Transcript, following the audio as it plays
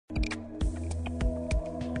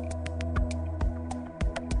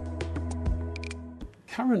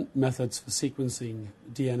current methods for sequencing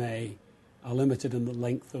DNA are limited in the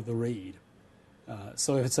length of the read.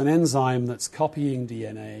 So if it's an enzyme that's copying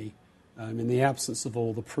DNA, in the absence of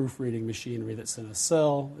all the proofreading machinery that's in a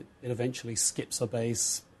cell, it eventually skips a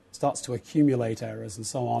base, starts to accumulate errors, and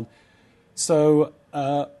so on. So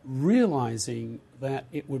realizing that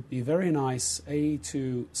it would be very nice, A,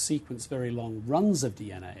 to sequence very long runs of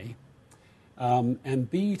DNA,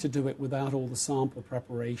 and B, to do it without all the sample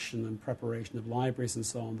preparation and preparation of libraries and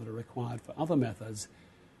so on that are required for other methods.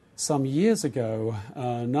 Some years ago,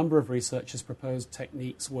 a number of researchers proposed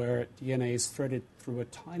techniques where DNA is threaded through a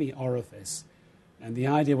tiny orifice, and the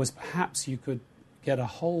idea was perhaps you could get a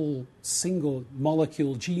whole single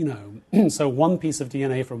molecule genome, so one piece of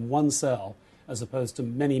DNA from one cell, as opposed to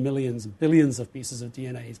many millions, billions of pieces of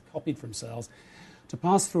DNA copied from cells, to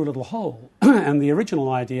pass through a little hole. And the original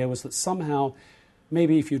idea was that somehow,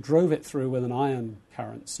 maybe if you drove it through with an ion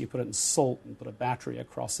current, so you put it in salt and put a battery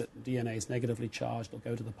across it, and DNA is negatively charged, it'll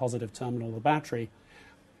go to the positive terminal of the battery,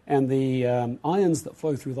 and the ions that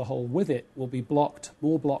flow through the hole with it will be blocked,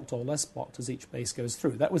 more blocked or less blocked as each base goes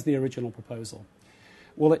through. That was the original proposal.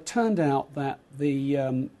 Well, it turned out that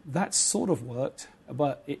that sort of worked,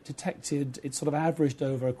 but it sort of averaged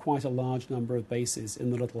over quite a large number of bases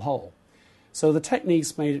in the little hole. So the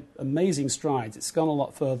technique's made amazing strides. It's gone a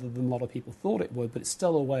lot further than a lot of people thought it would, but it's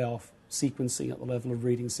still a way off sequencing at the level of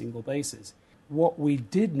reading single bases. What we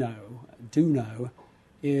do know,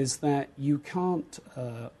 is that you can't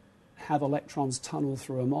have electrons tunnel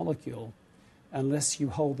through a molecule unless you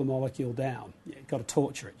hold the molecule down. You've got to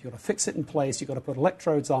torture it. You've got to fix it in place. You've got to put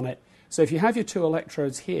electrodes on it. So if you have your two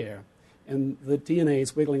electrodes here, and the DNA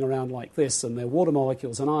is wiggling around like this, and they're water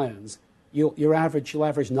molecules and ions, you'll average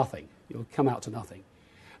nothing. You'll come out to nothing.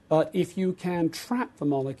 But if you can trap the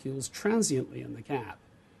molecules transiently in the gap,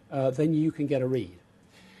 then you can get a read.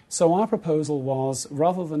 So our proposal was,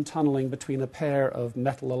 rather than tunneling between a pair of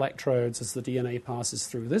metal electrodes as the DNA passes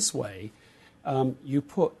through this way, you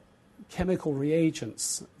put chemical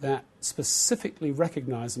reagents that specifically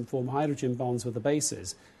recognize and form hydrogen bonds with the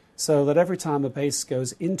bases, so that every time a base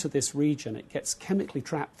goes into this region, it gets chemically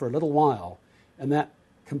trapped for a little while, and that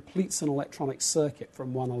completes an electronic circuit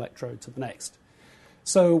from one electrode to the next.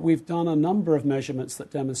 So we've done a number of measurements that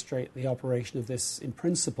demonstrate the operation of this in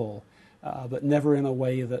principle, but never in a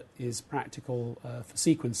way that is practical for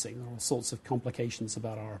sequencing. There are all sorts of complications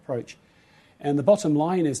about our approach. And the bottom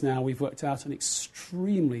line is now we've worked out an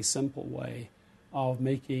extremely simple way of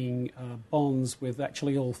making bonds with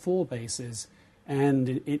actually all four bases, and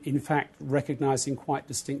in fact recognizing quite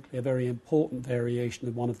distinctly a very important variation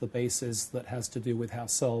of one of the bases that has to do with how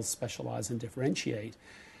cells specialize and differentiate.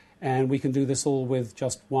 And we can do this all with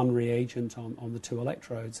just one reagent on the two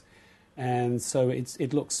electrodes. And so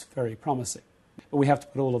it looks very promising. But we have to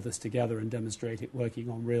put all of this together and demonstrate it working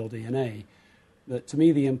on real DNA. That to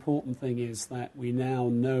me, the important thing is that we now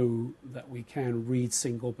know that we can read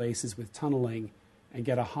single bases with tunneling and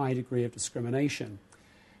get a high degree of discrimination.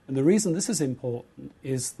 And the reason this is important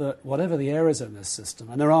is that whatever the errors in this system,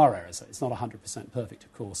 and there are errors, it's not 100% perfect,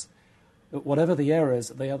 of course, but whatever the errors,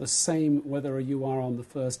 they are the same whether you are on the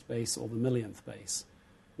first base or the millionth base.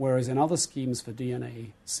 Whereas in other schemes for DNA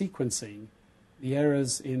sequencing, the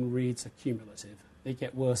errors in reads are cumulative. They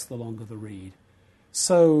get worse the longer the read.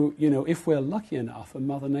 So, if we're lucky enough and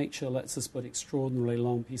Mother Nature lets us put extraordinarily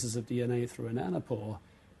long pieces of DNA through a nanopore,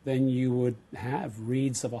 then you would have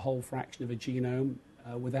reads of a whole fraction of a genome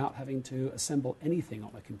without having to assemble anything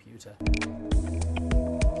on a computer.